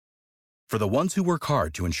For the ones who work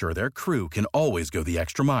hard to ensure their crew can always go the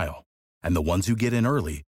extra mile, and the ones who get in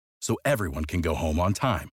early so everyone can go home on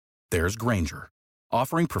time, there's Grainger,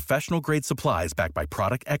 offering professional-grade supplies backed by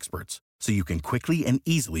product experts so you can quickly and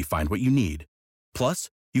easily find what you need. Plus,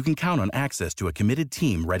 you can count on access to a committed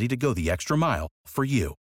team ready to go the extra mile for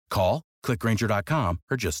you. Call, click Grainger.com,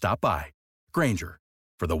 or just stop by. Grainger,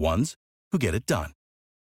 for the ones who get it done.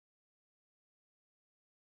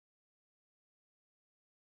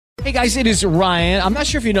 Hey guys, it is Ryan. I'm not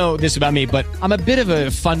sure if you know this about me, but I'm a bit of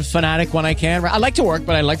a fun fanatic when I can. I like to work,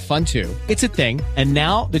 but I like fun too. It's a thing. And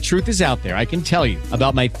now the truth is out there. I can tell you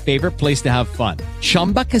about my favorite place to have fun.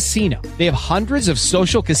 Chumba Casino. They have hundreds of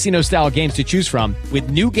social casino style games to choose from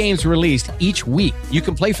with new games released each week. You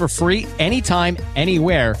can play for free anytime,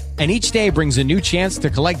 anywhere. And each day brings a new chance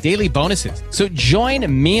to collect daily bonuses. So join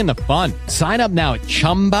me in the fun. Sign up now at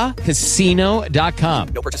ChumbaCasino.com.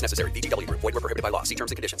 No purchase necessary. VGW. Void where prohibited by law. See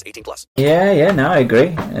terms and conditions. 18+. Yeah, no, I agree.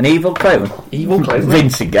 An evil clown. Evil clown.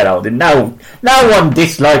 Vincent, get older. No one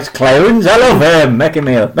dislikes clowns. I love him. Make him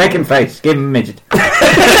ill. Make him face. Give him a midget. Give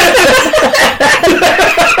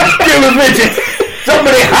him a midget.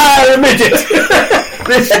 Somebody hire a midget.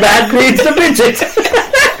 This man needs a midget.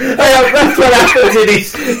 That's what happens in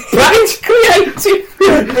his right creative.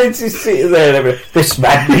 Vince is sitting there and everything. This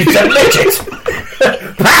man needs a midget.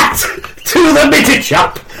 Pat to the midget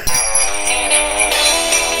shop.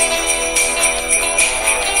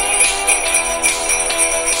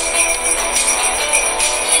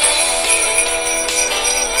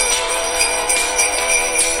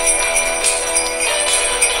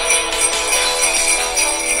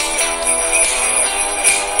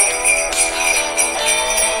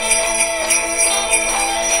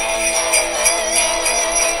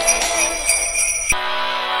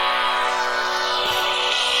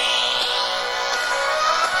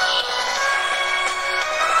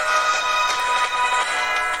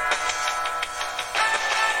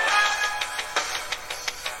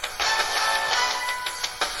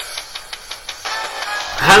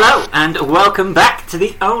 Hello and welcome back to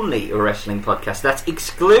the only wrestling podcast that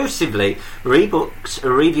exclusively rebooks,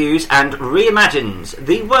 reviews and reimagines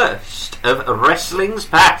the worst of wrestling's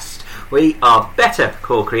past. We are Better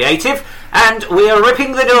Core Creative and we are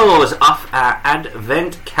ripping the doors off our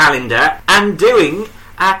advent calendar and doing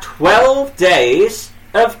our 12 days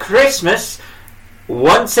of Christmas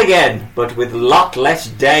once again, but with a lot less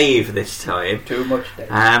Dave this time. Too much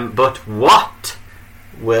Dave. But what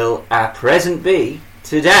will our present be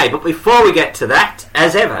today? But before we get to that,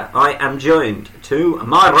 as ever, I am joined to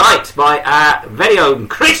my right by our very own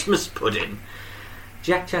Christmas pudding,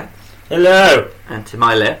 Jack Chance. Hello. And to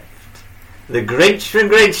my left, the Grinch from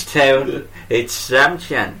Grinchtown, it's Sam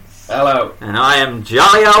Chance. Hello. And I am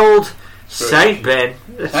jolly old Saint Ben,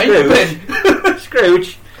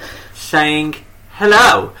 Scrooge, saying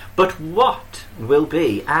hello. But what will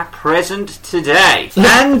be our present today?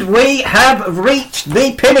 And we have reached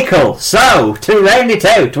the pinnacle. So, to round it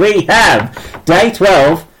out, we have day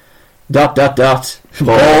 12, ... Ballroom.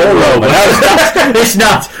 No, it's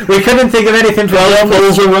not. We couldn't think of anything for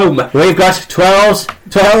 12 Rome. We've got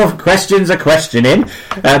 12 questions a questioning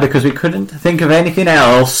because we couldn't think of anything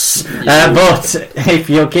else. But if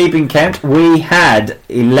you're keeping count, we had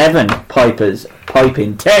 11 pipers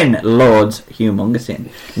piping, 10 lords humongoussing,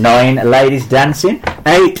 9 ladies dancing,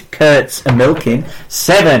 8 curts a milking,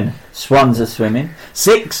 7 swans a swimming,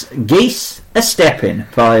 6 geese a stepping,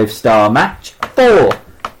 5-star match, 4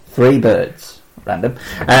 free birds. Random.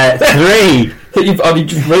 3. You've only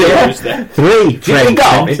just realised that. 3 French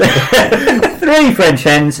hens. 3 French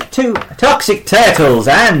hens. 2 toxic turtles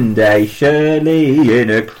and a Shirley in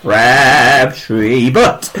a crab tree.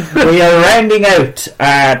 But we are rounding out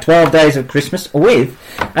 12 days of Christmas with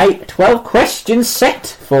a 12 question set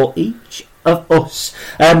for each of us.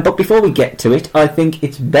 But before we get to it, I think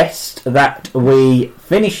it's best that we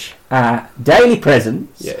finish our daily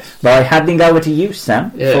presents by handing over to you, Sam,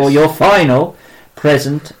 for your final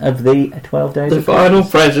present of the 12 days. The final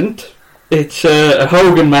present. It's a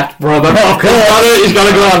Hogan match, brother. Oh, he's got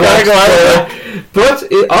to go on. But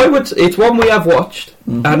it's one we have watched,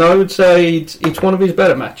 and I would say it's one of his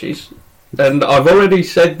better matches. And I've already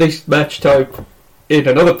said this match type in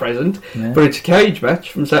another present, but it's a cage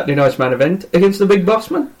match from Saturday Night's Main Event against the Big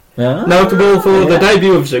Bossman. Notable for the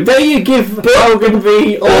debut of Zeus. There you give Hogan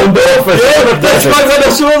v. Orndorff. That's why when I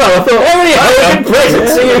saw that, I thought, Hogan present,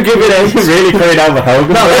 so you give it out. You really put it over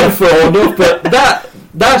Hogan. Not for Orndorff, but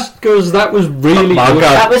That's because that was really My good.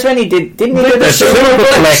 God. That was when he didn't he do the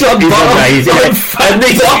superplex superplex? on He's Boss. amazing. And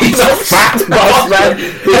he's a fat boss man.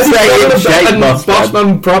 He's like in shape boss man.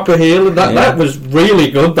 Bossman proper heel, and that was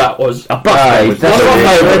really good. That was. That's my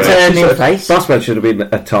favourite turning place. Bossman should have been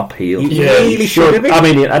a top heel. He really should have been. I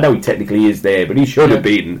mean, I know he technically is there, but he should have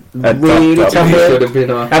been a Really top top He heel. should have been.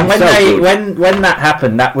 And when that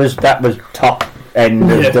happened, that was top end of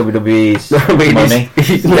WWE's I mean, money.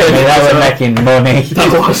 he's They were making money.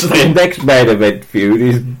 That was the next main event feud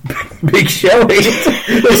is Big Show. Big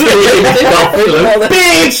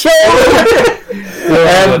Show!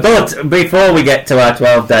 But before we get to our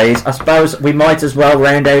 12 days, I suppose we might as well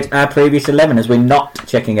round out our previous 11, as we're not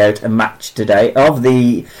checking out a match today. Of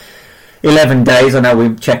the 11 days, I know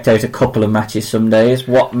we've checked out a couple of matches some days.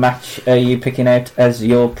 What match are you picking out as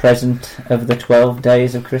your present of the 12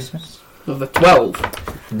 days of Christmas? Of the 12.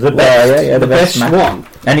 The best, the best match. one.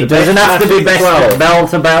 And it The doesn't best have to match be of best 12. bell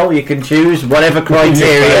to bell. You can choose whatever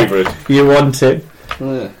criteria favourite. you want to.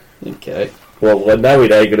 Okay. Well, now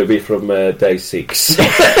it ain't going to be from day 6.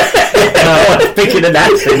 Picking an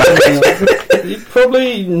answer. You'd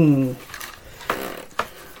probably.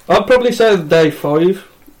 I'd probably say day 5.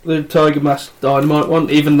 The Tiger Mask Dynamite one,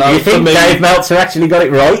 even though Do you for think me, Dave Meltzer actually got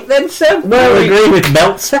it right then, Sam? No, I he- agree with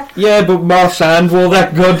Meltzer. yeah, but Mark Sand wore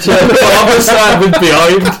that good Barbara Sand was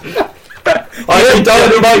behind. I think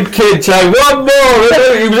Dynamite Kid say one more.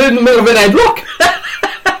 He was in the middle of an headlock.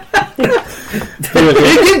 He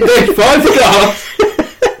did this 5 stars.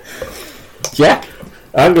 Jack?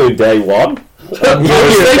 I'm going day 1.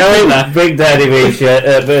 Big Daddy V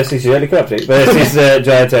versus Shirley Crabtree versus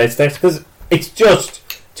Giant Aztecs, because it's just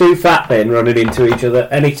two fat men running into each other,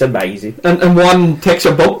 and it's amazing. And one takes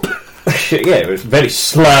a bump. Yeah, it was a very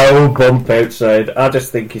slow bump outside. I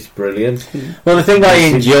just think it's brilliant. Well, the thing I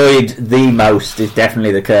enjoyed the most is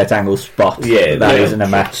definitely the Kurt Angle spot. Yeah, that yeah. isn't a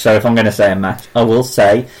match. So if I'm going to say a match, I will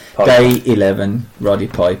say Piper. Day 11, Roddy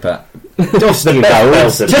Piper. Dusty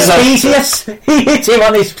best Rhodes. belt. Trapezius. He hit him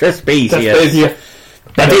on his trapezius.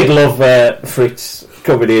 I did love Fritz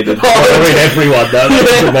coming in and following everyone. That was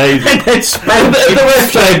amazing. And then spank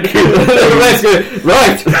The website.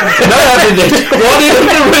 Right. No having this. What is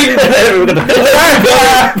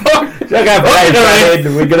Look how brave we're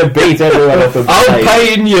in. We're going to beat everyone up. And I'm play.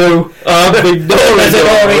 paying you. I'm ignoring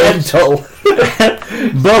Oriental.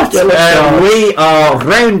 But we are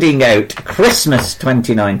rounding out Christmas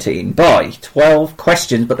 2019 by 12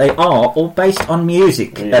 questions, but they are all based on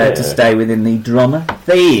music to stay within the drummer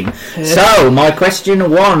theme. So, my question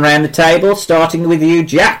 1 round the table, starting with you,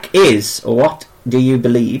 Jack, is what do you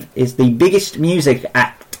believe is the biggest music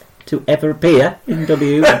act to ever appear in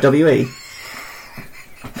WWE?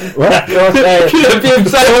 What? You're saying? If you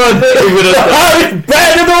say what I think, you would have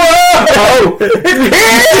Bad in the world!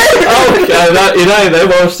 okay, that, you know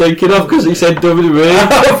them I was thinking of because he said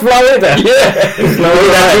WWE. Florida! Yeah.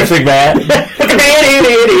 Florida!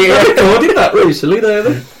 Recorded that recently there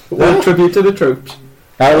then. One tribute to the troops.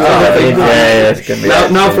 It's gonna be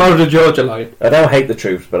Now Florida Georgia line. I don't hate the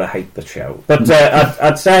troops, but I hate the show. But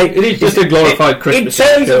I'd say It is just a glorified in Christmas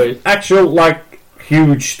terms show. of actual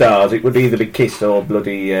huge stars, it would either be Kiss or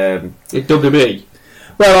bloody. It's WWE.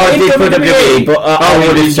 Well, I In did put WWE, WWE, but I but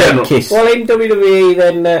would in have said general. Kiss. Well, in WWE,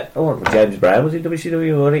 then James Brown was in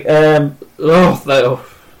WCW, wasn't he?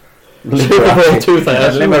 Super Bowl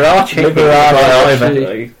 2000. Liberace.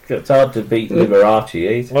 It's hard to beat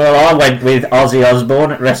Liberace. Well, I went with Ozzy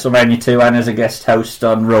Osbourne at WrestleMania 2 and as a guest host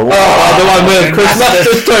on Raw. The one where Chris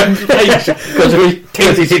Masters turned face because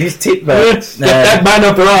He's in his tit man. Get that man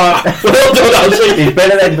up right. Well done, Ozzy. He's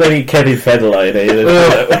better than bloody Kevin Federline.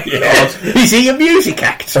 Is he a music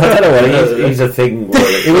act? I don't know what he is. He's a thing.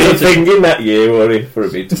 He was a thing in that year, wasn't he, for a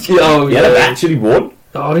bit? Oh, Yeah, they actually won.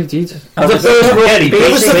 Oh, he did. Oh, The was first it? Raw- Yeah, he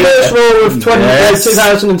it was the did. first Raw of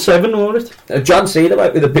 2007, wasn't it? John Cena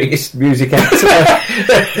might be the biggest music actor.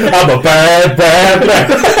 I'm a bad man.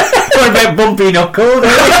 What about Bumpy Knuckles?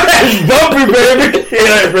 Bumpy baby. You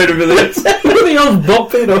know, afraid of this. Look at the old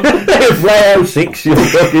bopping up. Fly 06, you're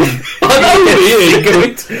fucking. I know he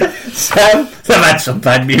is. Sam, they've had some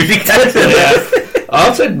bad music acts.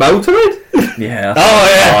 I said Motorhead. Yeah. Oh,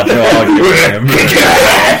 yeah. Oh,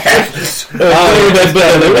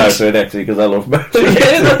 because I love Motorhead.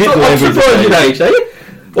 Yeah, that's what I'm surprised you know, say.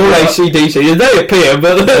 Or ACDC. They appear,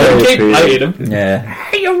 but they keep playing them. Yeah.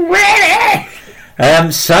 Are you ready?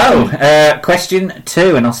 Question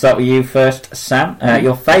 2, and I'll start with you first, Sam.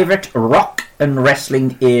 Your favourite rock and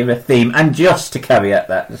wrestling era theme, and just to caveat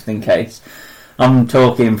that, just in case, I'm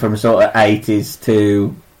talking from sort of 80s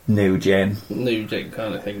to new gen. New gen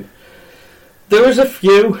kind of thing. There was a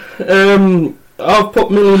few. I've put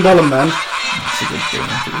 $1 Million Man. a good theme,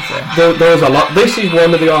 to be fair. There was a lot. This is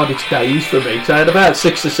one of the hardest days for me, because I had about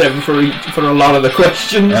 6 or 7 for a lot of the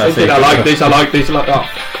questions. Oh, Thinking, I like this, like,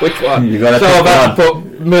 which one? You gotta so pick I've had to one.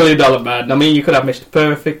 put $1 Million Man. I mean, you could have Mr.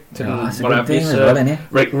 Perfect and that's a what good have you, theme as well, innit?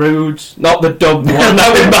 Rick Rude's, not the dubbed one,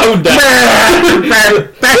 that was Mounda.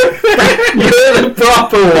 You're the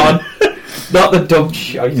proper one, not the dubbed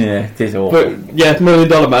shite. Yeah, it is awful. But yeah, $1 Million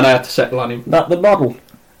Man, I had to settle on him. Not the model.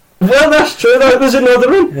 Well, that's true. There's another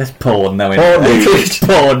one. There's porn now, Porn innit? music.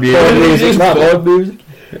 Porn music. music, Porn music.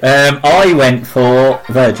 I went for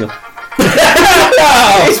Virgil.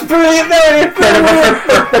 It's brilliant, though.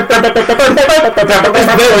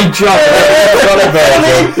 It's very jolly.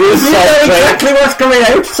 You know exactly what's coming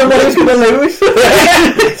out. Somebody's going to lose.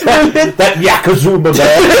 That Yakazuma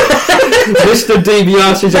bear. Mr.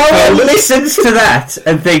 DiBiase is a No one coward. listens to that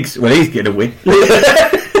and thinks, well, he's going to win.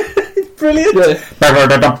 Brilliant.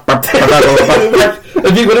 Are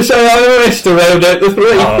you going to say IRS to round out the 3?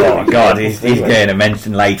 Oh, God, he's getting a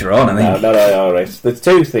mention later on, I No, think. not IRS. There's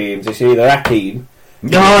 2 themes. It's either Akeem,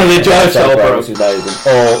 Oh, the Joe Solbro. or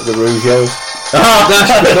the Rougeos.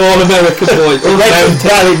 That's the all-American boys.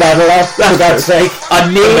 Barry Manilow, for God's sake. I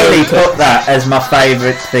nearly put that as my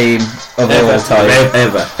favourite theme of all time.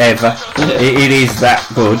 Ever. It is that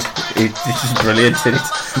good. It's just brilliant, isn't it?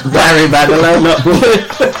 Barry Manilow, not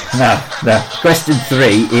good. No. Question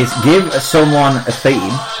 3 is give someone a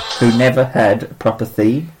theme who never had a proper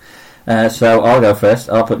theme. So I'll go first.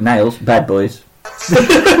 I'll put Nails, Bad Boys.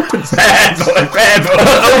 Bad boy.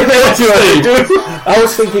 I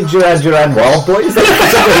was thinking Duran Wild Boys.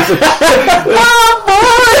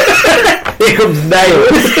 Here comes Nails.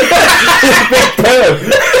 Big perm.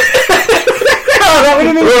 Oh, that would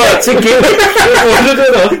have been right to give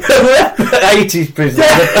 80s prison.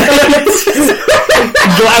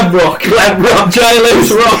 Glam rock.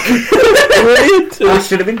 J-Lo's rock. That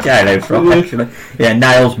should have been J-Lo's rock, actually. Yeah,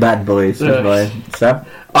 Nails, Bad Boys. Sam?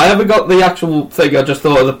 I haven't got the actual thing, I just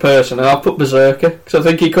thought of the person, and I'll put Berserker, because I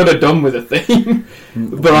think he could have done with a theme.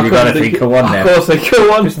 But I You've got to think of one now. Of course, think of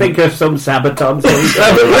one. Just think of some Sabaton songs.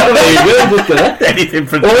 Anything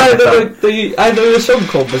from Either there's a song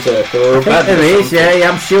called Berserker or a band. There is, yeah.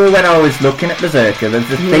 I'm sure when I was looking at Berserker, there's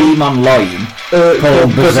a theme online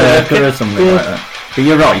called Berserker or something like that. But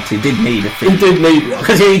you're right, he did need a theme. He did need one.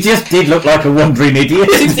 Because he just did look like a wandering idiot.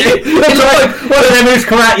 It's like one of them who's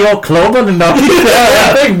come out your club and not.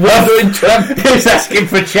 Big wandering tramp. He's asking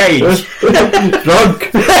for change. Drunk.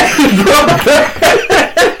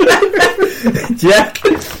 Jack.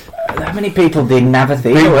 How many people didn't have a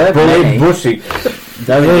theme? Big Bully Bushy.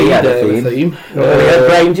 Don't he had a theme? We had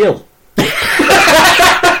Brain Jill.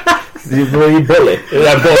 Bully. Bully.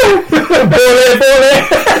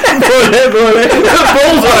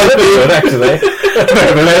 Bullseye theme, actually.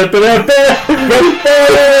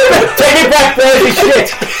 Take it back, boys, shit!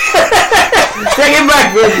 Take it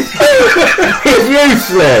back, boys! It's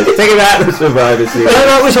useless. Take it out of the Survivor Series.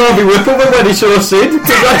 That was Harvey Whippleman when he saw Sid.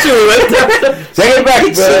 That's who we went. Take it back,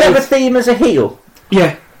 did Sid have a theme as a heel?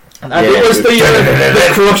 Yeah. Yeah, It was the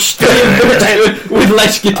Crush theme with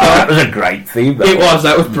less guitar. that was a great theme. It was,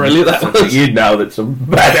 that was brilliant. That was. You know that some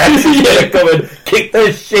badass is going to come and kick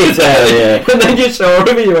the shit out of you. And then you saw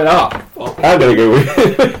him and you went, oh. I'm going to go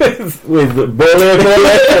with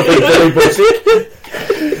Bully Bushy.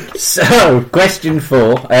 So, question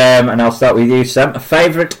 4, and I'll start with you, Sam.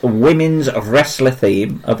 Favourite women's wrestler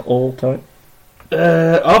theme of all time?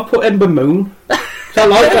 I'll put Ember Moon. I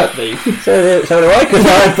like that theme. So do I, because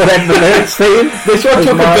I put Ember Moon's theme. This one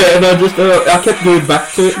took a bit and I kept going back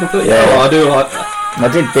to it and I thought, Yeah. I do like that. I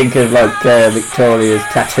did think of like Victoria's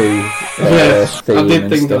tattoo theme I did and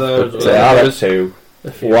think stuff, of those. but, Yeah. I have 2.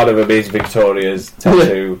 One of them is Victoria's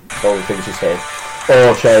tattoo, all the things she said.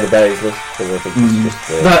 Or Shayna Baszler, because I think it's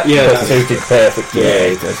just That, yeah, that suited perfectly.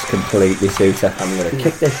 yeah, it does completely suit her. I'm going to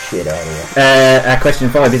kick the shit out of you. Question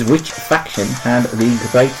 5 is which faction had the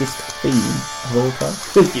greatest theme of all time?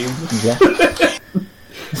 Yeah.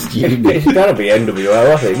 It's got to be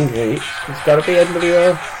NWO, I think. It's got to be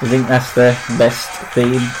NWO. You think that's the best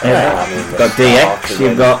theme ever? Yeah, I mean, You've got DX,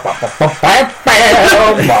 you've got...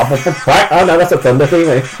 Oh no, that's a Thunder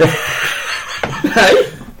theme.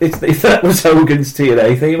 If that was Hogan's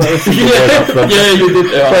TNA theme, I was thinking Yeah, you did.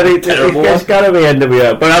 but Terrible. it's got to be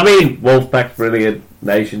NWO. But I mean, Wolfpack brilliant,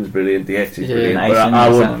 Nation's brilliant, DX is brilliant. Nation, but I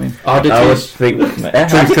is would, that what I mean? I would think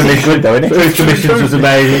Truth Commission, though, innit? Truth Commissions was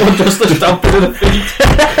amazing. Just the stomping of the feet.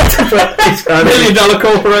 It's got $1 million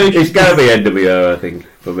corporation. it's got to be NWO, I think,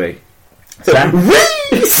 for me. Sam?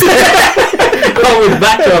 Oh, with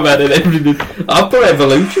that comment and everything. I'll put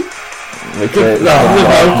Evolution. Which, I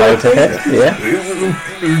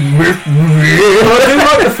do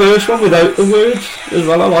like the first one without the words as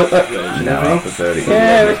well. I like that version. No, I prefer it.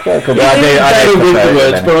 Yeah, it's quite cool. I do with the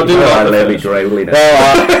words, but I do like the Lemmy first. Growley now.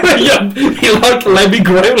 You like Lemmy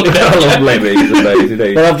Growley? I love Lemmy, he's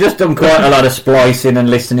amazing. Well, I've just done quite a lot of splicing and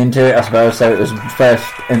listening to it, I suppose, so it was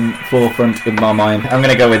first and forefront in my mind. I'm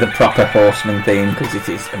going to go with a proper Horseman theme because it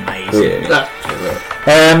is amazing.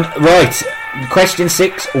 Right, question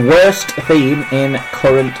 6, worst theme in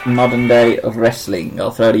current modern day of wrestling.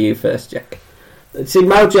 I'll throw to you first, Jack. See,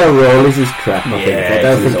 Mojo Rawley's is crap, I think. I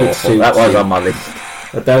don't think it's awful. That was on my list.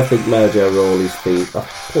 I don't think Mojo Rawley's theme. Oh,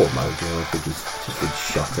 poor Mojo, I think he's just been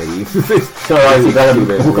shot at. It's alright,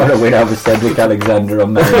 we've got to win over Cedric Alexander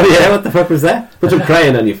on Mojo. Yeah, what the fuck was that? Put some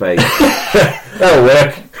crayon on your face. That'll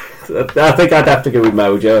work. I think I'd have to go with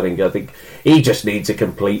Mojo. I think he just needs a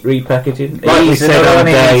complete repackaging. Like we said on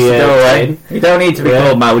day, you don't need to be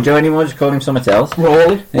called Mojo anymore, just call him something else.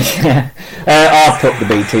 Rawley. I've took the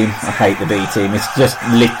B team. I hate the B team. It's just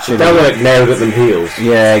literally... Don't work now at them heels.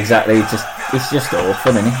 Yeah, exactly. It's just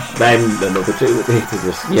awful, isn't it? Then the number 2 would need to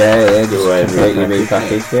just... Yeah, just completely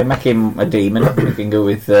repackaged. Yeah, make him a demon. We can go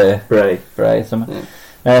with Bray or something.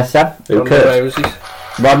 Sam?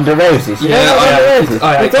 Ronda Rousey.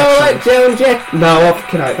 I don't like Joan Jett. No, I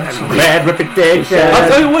fucking hate that song. Bad reputation. I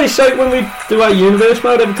tell you what, it's like when we do our universe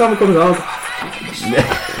mode, every time it comes on.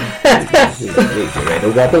 You need your head a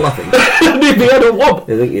wobble, I think. I need the head a wob. I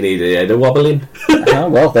think you need your head a wobbling. Oh,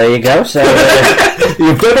 well, there you go. So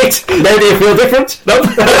you've done it. Now do you feel different? Nope.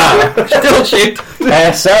 Still shit.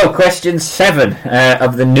 So, question 7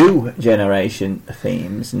 of the new generation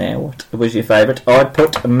themes. Now, what was your favourite? I'd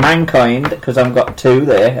put Mankind, because I've got 2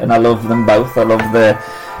 there, and I love them both. I love the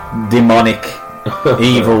demonic,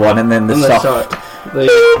 evil one, and then the soft. The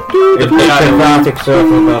dramatic sort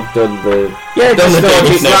of I've done the... Yeah,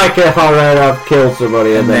 it's like a horror, I've killed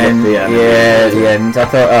somebody and then at the end. Yeah, at the end. I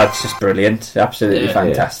thought, it's just brilliant. Absolutely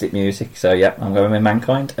fantastic music. So, yeah, I'm going with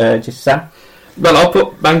Mankind. Just Sam? Well, I'll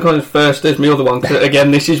put Mankind first as my other one, because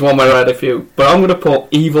again, this is one where I had a few. But I'm going to put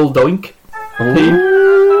Evil Doink.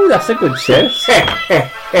 Ooh, that's a good choice.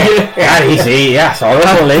 That is easy, that's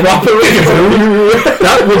horrible. That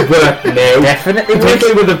would work now. Definitely would.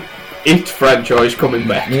 Particularly with the It franchise coming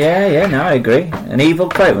back. Yeah, no, I agree. An evil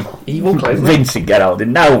clown. Evil clown. Vincent Geraldi.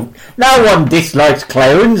 No one dislikes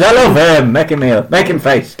clowns. I love him. Make him ill. Make him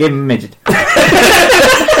face. Give him a midget. Give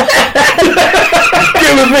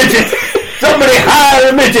him a midget. Somebody hire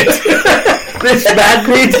a midget. This man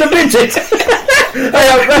needs a midget.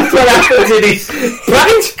 That's what happens in his...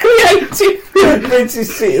 It's creative. Vince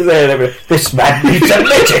is sitting there and everything. This man needs a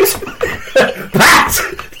midget. Pat!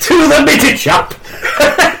 To the midget shop.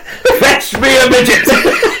 Fetch me a midget!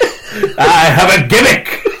 I have a gimmick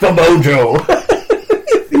for Mojo.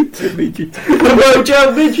 It's a midget. The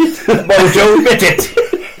Mojo midget. The Mojo midget.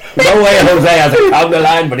 No way Jose has a counter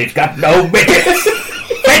line, but he's got no midget.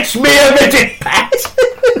 Fetch me a midget, Pat!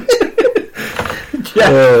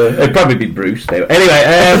 It'd probably be Bruce now. Anyway,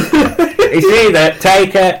 it's either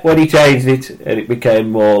Taker when he changed it and it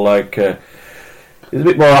became more like... it's a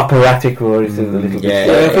bit more operatic, or is it a little bit?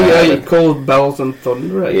 I think you called Bells and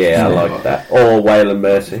Thunder. Right? Yeah, I like that. Or Wail and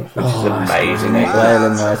Mercy, which is amazing. Wail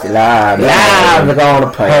and Mercy, lad, we're going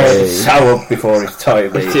to play. So up before his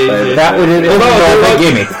time. That would be a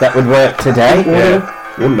gimmick that would work today. Yeah.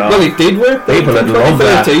 Well, it did work. People in love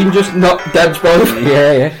 2013, just not Dad's boy.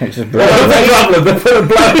 Yeah, it's just broken. The problem, the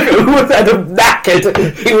bloke who had him knackered,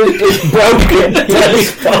 he was just broken. I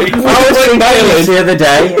was thinking this the other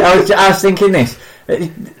day. I was thinking this.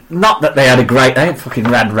 Not that they had a great... They had fucking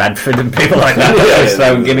Radford and people like that.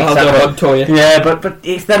 Gimmicks yeah, but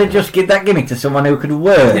if they'd have just given that gimmick to someone who could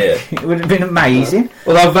work, it would have been amazing.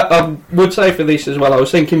 Well, I would say for this as well, I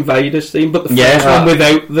was thinking Vader's theme, but the first one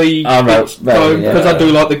without the... because I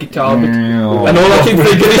do like the guitar bit. And all I keep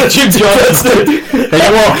thinking is Jim Johnston. They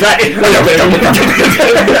walk that in.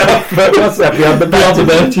 What's that? Beyond the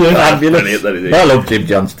I love Jim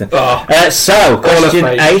Johnston. So, question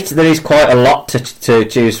 8. There is quite a lot to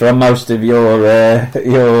choose from. Most of your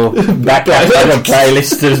back catalog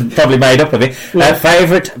playlist is probably made up of it.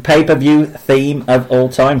 Favourite pay-per-view theme of all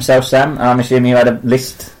time. So, Sam, I'm assuming you had a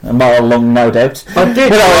list a mile long, no doubt. I did.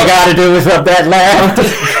 But all you got to do is rub that lad.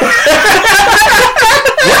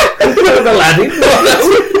 The laddie.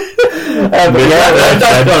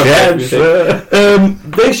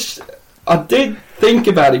 This, I did think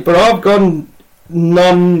about it, but I've gone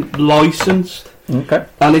non-licensed. Okay.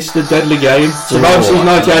 And it's the Deadly Game. Survivor Series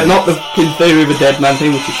 98, not the In Theory of a Dead Man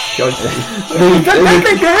thing, which is shite. Yeah,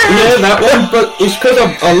 that one. But it's because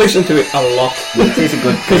I listen to it a lot. It is a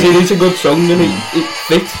good Because it is a good song and it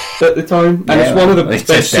fits at the time. And it's one of the best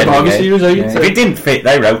Survivor Series. If it didn't fit,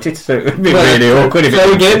 they wrote it, so it would be really awkward. If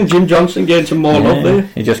so again, Jim Johnson getting some more love there.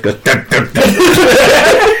 He just goes...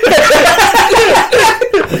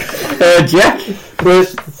 Jack?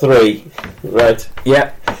 First 3. Right.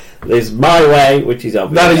 Yeah. There's My Way, which is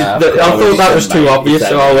obvious. That is, I thought that was too obvious,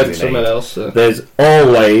 so I went for someone else. There's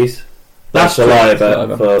Always. That's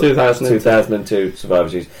Saliva for 2002 Survivor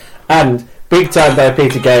Series. And Big Time by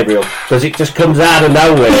Peter Gabriel, because it just comes out of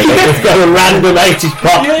nowhere. It's got a random 80s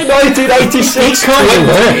pop. Yeah, 1986. It kind of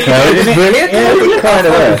works, though, isn't it? Brilliant. Yeah, it kind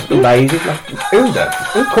of works. Amazing. Who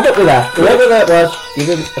come up with that? Whoever that was, give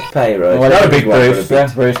him a pay rise. Well, not a big Bruce.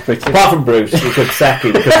 Bruce Pritchard. Apart from Bruce, you could sack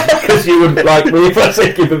him because you wouldn't like me if I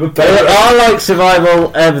said give him a pay rise. I like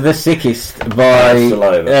Survival of the Sickest by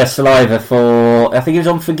Saliva for, I think it was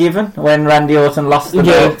Unforgiven, when Randy Orton lost the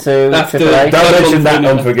belt to Triple H. Don't mention that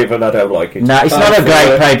Unforgiven, I don't like it. No, it's not a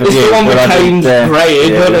great pay-per-view. It's the one with Kane's grey,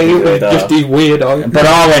 just these weird eyes. But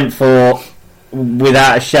I went for,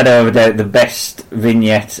 without a shadow of a doubt, the best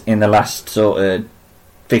vignette in the last sort of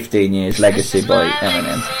 15 years, Legacy by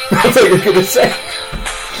Eminem. I thought you were going to say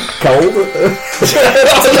Cold.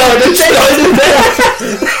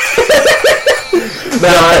 I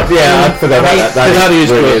forgot about that. That is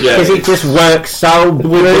good, because it just works so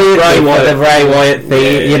brilliantly for the Bray Wyatt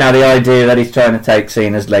theme. You know, the idea that he's trying to take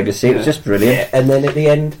Cena's legacy. It was just brilliant. Yeah, and then at the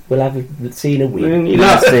end, we'll have Cena win.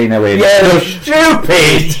 Cena win. Yeah,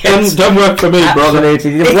 stupid. Don't work for me, brother. It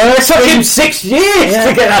took him 6 years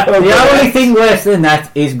to get out of the only thing worse than that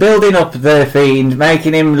is building up the Fiend,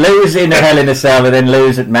 making him lose in a Hell in a Cell and then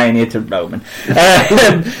lose at Mania to Roman.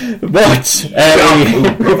 But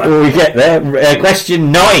before we get there, question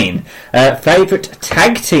 9. Favourite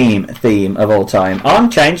tag team theme of all time. I'm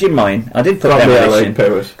changing mine. I did put Demolition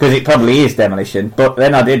because it probably is Demolition, but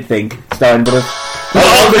then I did think Steiner Brothers.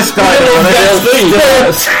 Oh, the Steiner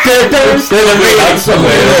Brothers!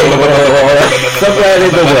 Somewhere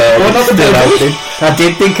in the world. I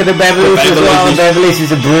did think of the Beverleys as well. The Beverleys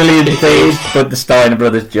is a brilliant theme, but the Steiner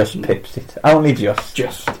Brothers just pips it. Only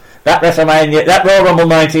just. That WrestleMania, that Royal Rumble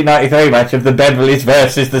 1993 match of the Beverleys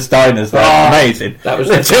versus the Steiners, that was amazing. That was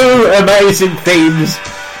the two amazing themes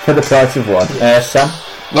for the price of one. Sam?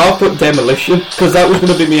 Well, I'll put Demolition, because that was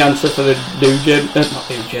going to be my answer for the New Gen, not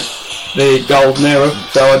New Gen, the Golden Era,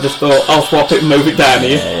 so I just thought I'll swap it and move it down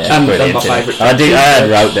here, and that's my favourite. I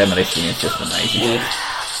wrote Demolition, it's just amazing.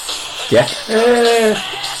 Yeah?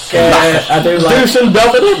 I do like Deuce and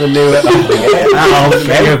Dominic. The new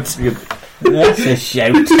That's a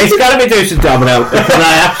shout. It's got to be Deuce and Domino because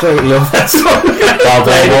I absolutely love that song. I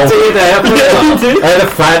had a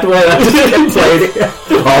fad where I played it.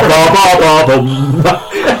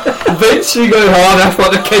 Vince, you going hard, that's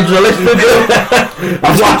what the kids are listening to.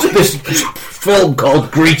 I've watched this film called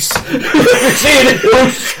Grease.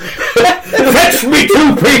 Fetch me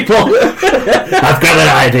 2 people. I've got an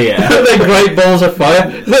idea. They're Great Balls of Fire.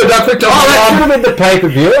 No, that's what let's put them in the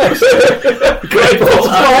pay-per-view. Great Balls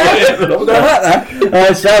of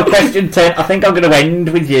Fire. So, question 10. I think I'm going to end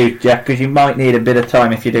with you, Jack, because you might need a bit of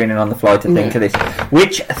time if you're doing it on the fly to think of this.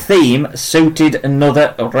 Which theme suited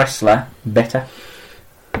another wrestler better?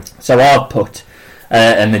 So I've put,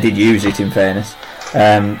 and they did use it in fairness,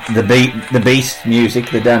 the Beast music,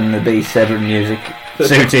 the Dan the Beast Severn music,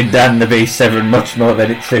 suited Dan the Beast Severn much more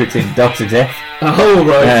than it suited Dr. Death. Oh,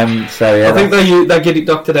 right. So yeah, I think they get it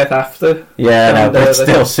Dr. Death after. Yeah, no, but it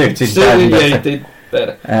still suited Dan. Yeah, it did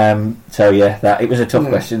better. So yeah, it was a tough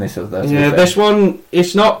question. This was this one.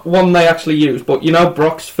 It's not one they actually used, but you know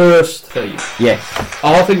Brock's first theme. Yes.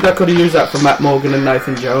 I think they could have used that for Matt Morgan and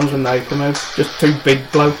Nathan Jones when they come out. Just 2 big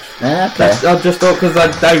blokes. Okay. I just thought because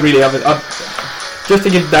they really haven't. Just to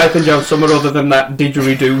give Nathan Jones somewhere other than that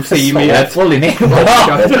didgeridoo theme he had. He's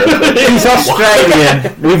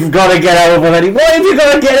Australian. We've got to get over him. Why have you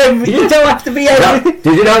got to get him? You don't have to be over.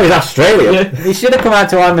 Did you know he's Australian? Yeah. He should have come out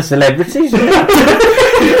to I'm a Celebrity.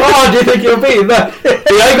 Oh, do you think you'll be in that? He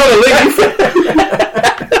ain't got to leave.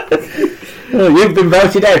 Oh, you've been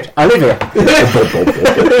voted out. I live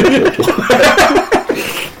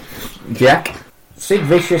here. Jack? Sid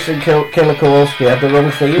Vicious and Killer Kowalski had the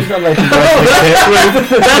wrong thing. He's not letting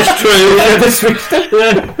That's true.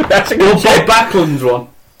 That's a good Bob Backlund's one.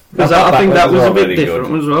 Because I think that was a bit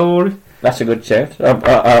different as well. That's a good shout.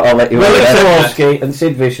 I'll let you. Well, Kowalski and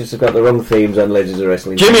Sid Vicious have got the wrong themes on Legends of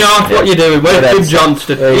Wrestling. Jimmy Hart, what you doing? Where's Jim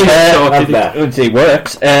Johnston? It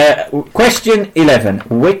works. Question 11.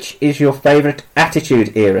 Which is your favourite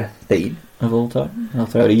Attitude Era theme? of all time? I'll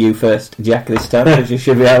throw it to you first, Jack, this time, because you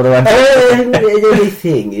should be able to answer.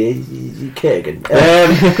 Anything, Kurgan.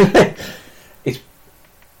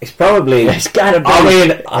 It's probably. It's gotta be. I mean,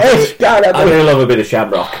 It's gotta I be. do love a bit of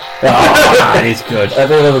Shamrock. That is good. I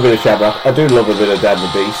do love a bit of Shamrock. I do love a bit of Dan the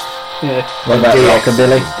Beast. Yeah. What about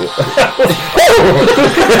Rockabilly?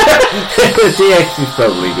 DX is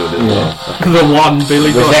probably good as well. The one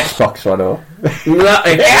Billy Was got. Xbox one or? No,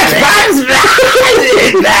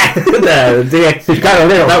 DX has got a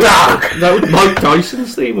little dark. That was Mike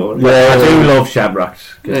Tyson's theme, wasn't it? I do love Shamrocks.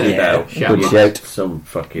 Because you know, good shout. some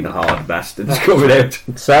fucking hard bastards coming out.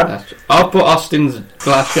 Sam? I'll put Austin's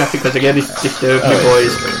Glass Jacket because again it's disturbed me,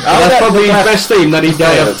 boys. Oh, That's that probably his Glass- best theme that he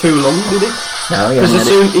didn't have too long, did he? No, Because as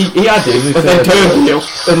soon he had it, but then turned it up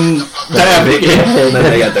and damn it. And then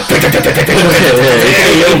they had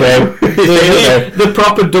The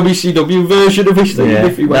proper WCW version of his theme, Yeah.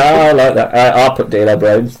 if you No, will. I like that. I'll put D'Lo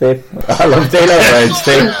Brown's theme. I love D'Lo Brown's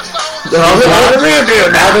theme. the real deal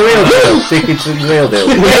now. The real deal. I think it's the real deal.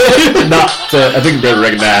 Not, I think they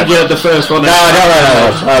recognise. Yeah, the first one. No.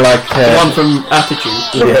 I like. The one from Attitude.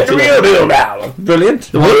 The real deal now. Brilliant.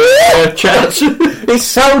 The one Chats. It's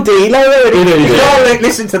so D'Lo. You can't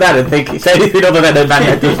listen to that and think it's anything other than a man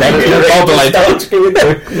that does that.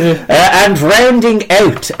 And rounding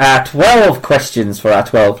out our 12 questions for our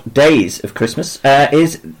 12 days of Christmas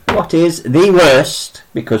is what is the worst,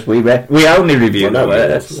 because we only review the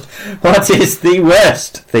worst. What is the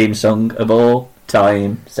worst theme song of all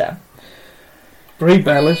time, Sam? Brie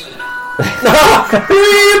Bellas.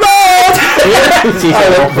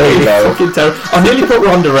 Fucking terrible. I nearly put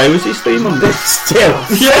Ronda Rousey's theme on this. Still.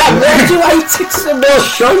 Yeah, why do you hate it so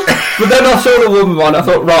much? But then I saw the woman one, I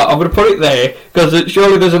thought, right, I'm going to put it there, because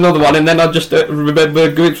surely there's another one, and then I just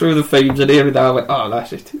remember going through the themes and hearing that, I went, oh,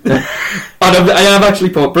 that's it. And I have actually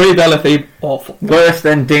put Brie Bella theme, awful. Worse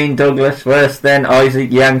than Dean Douglas, worse than Isaac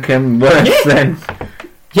Yankem, worse than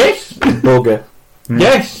Yes, Bugger,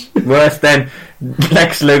 yes. worse than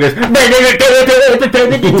Lex Luger's.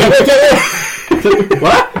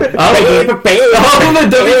 What?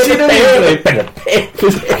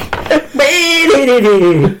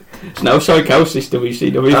 It's no psychosis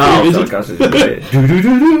WCW, is it?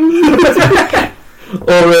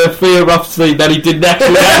 Or Fear of Sleep that he didn't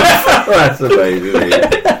actually have. That's amazing.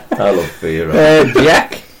 I love Fear.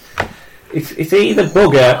 Jack? It's either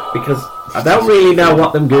Bugger, because I don't really know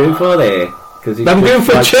what I'm going for there. I'm going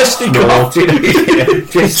for Chesty Cop.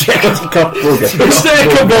 Just Chesty Cop Bugger. Instead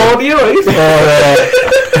of Cabornia, right?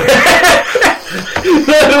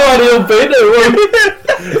 That's what he'll be,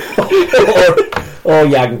 Or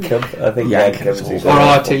Yankum. I think Yankum's his or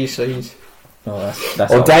name. RTCs.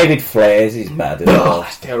 That's Or all. David Flair's is bad as Oh, well.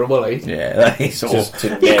 that's terrible, eh? Yeah, that is all. Just to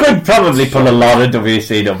You get- could probably pull a lot of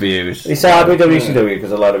WCWs. It's hard with WCW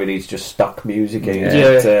because a lot of it is just stock music.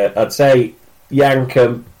 Yeah. I'd say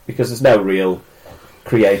Yankum, because there's no real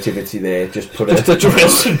creativity there. Just put Just a drill.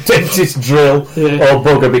 dentist drill. Yeah. Or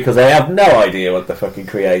Bugger, because I have no idea what the fucking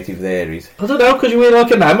creative there is. I don't know, because you wear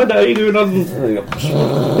like an hammer now, you're doing on...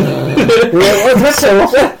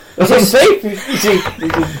 As I say, you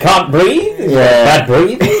can't breathe. Yeah. Bad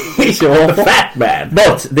breathing. He's awful. Fat man.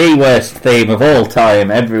 But the worst theme of all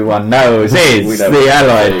time, everyone knows, is We know. the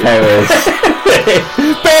Allied Powers.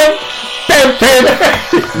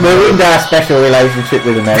 Ruined our special relationship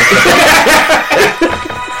with America.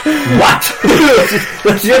 What?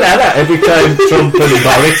 Should have that every time Trump and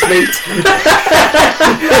Boris meet.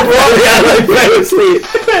 The Allied Powers meet.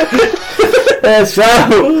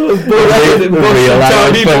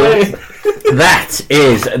 That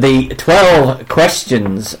is the 12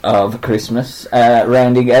 questions of Christmas,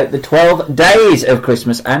 rounding out the 12 days of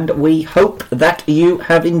Christmas, and we hope that you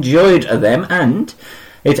have enjoyed them, and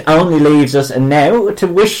it only leaves us now to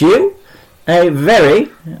wish you a very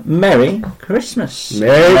Merry Christmas.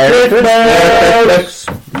 Merry Christmas.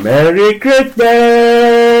 Merry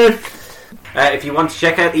Christmas. If you want to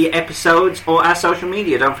check out the episodes or our social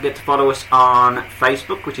media, don't forget to follow us on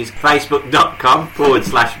Facebook, which is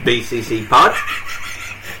facebook.com/BCCpod.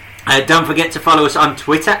 Don't forget to follow us on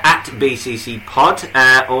Twitter @BCCpod,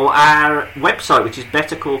 or our website, which is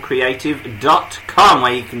bettercallcreative.com,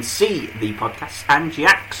 where you can see the podcast and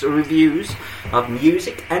Jack's reviews of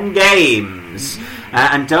music and games.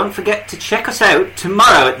 And don't forget to check us out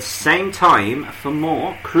tomorrow at the same time for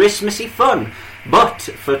more Christmassy fun. But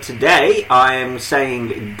for today, I am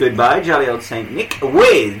saying goodbye, jolly old Saint Nick,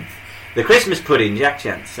 with the Christmas pudding, Jack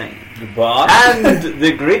Chance saying Goodbye. and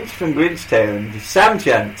the Grinch from Grinchtown, Sam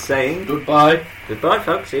Chance saying Goodbye. goodbye,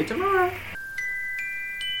 folks. See you tomorrow.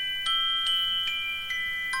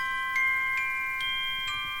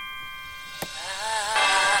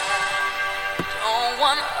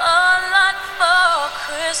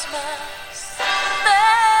 Christmas,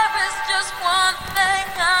 there is just one thing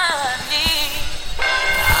I need.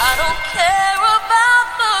 I don't care about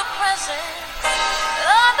the presents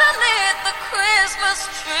underneath the Christmas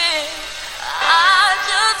tree. I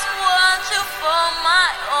just want you for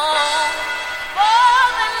my own,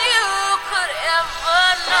 more than you could ever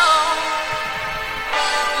know.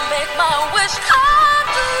 Make my wish come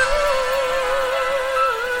true.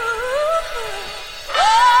 All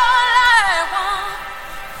I want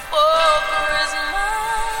for Christmas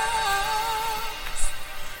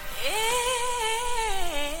is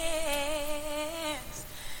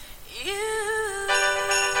you.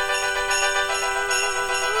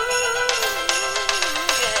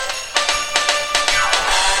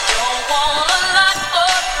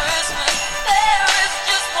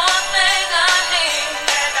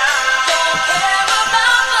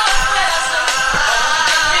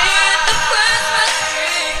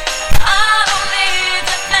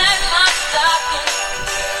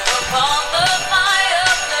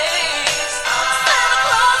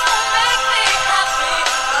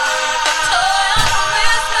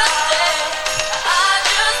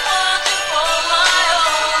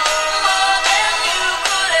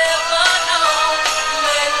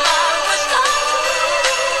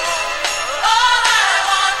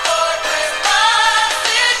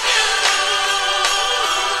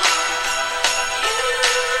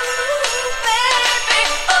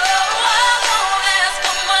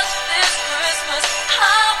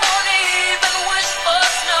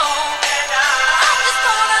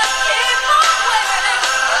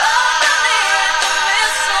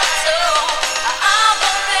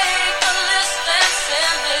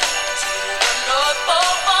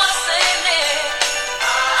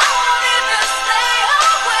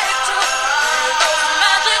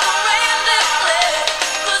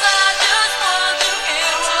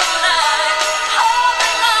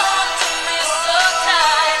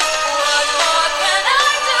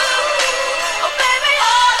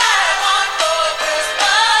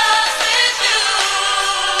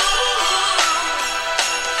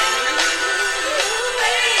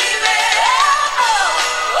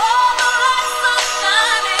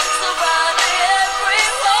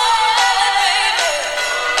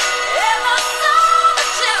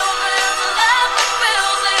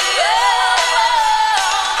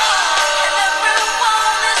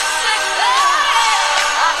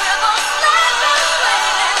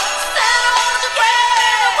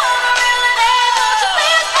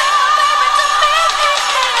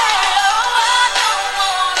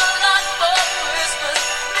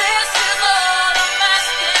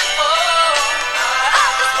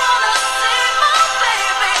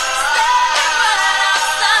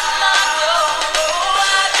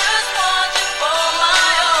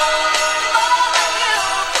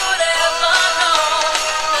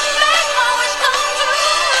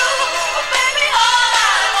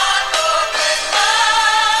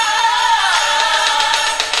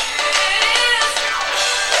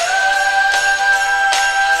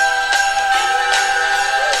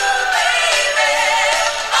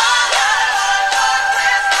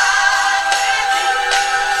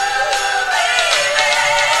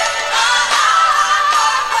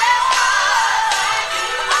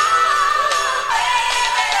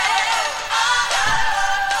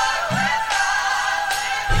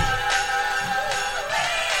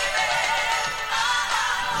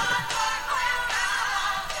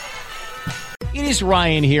 It is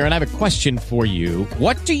Ryan here, and I have a question for you.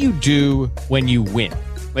 What do you do when you win?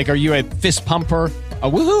 Like, are you a fist pumper, a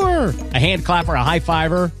woohooer, a hand clapper, a high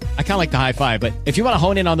fiver? I kind of like the high five, but if you want to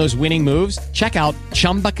hone in on those winning moves, check out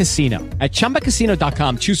Chumba Casino. At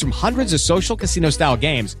ChumbaCasino.com, choose from hundreds of social casino-style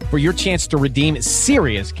games for your chance to redeem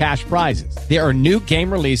serious cash prizes. There are new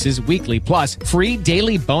game releases weekly, plus free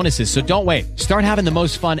daily bonuses. So don't wait. Start having the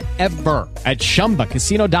most fun ever at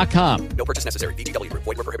ChumbaCasino.com. No purchase necessary. VGW Group.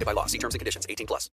 Void where prohibited by law. See terms and conditions. 18+.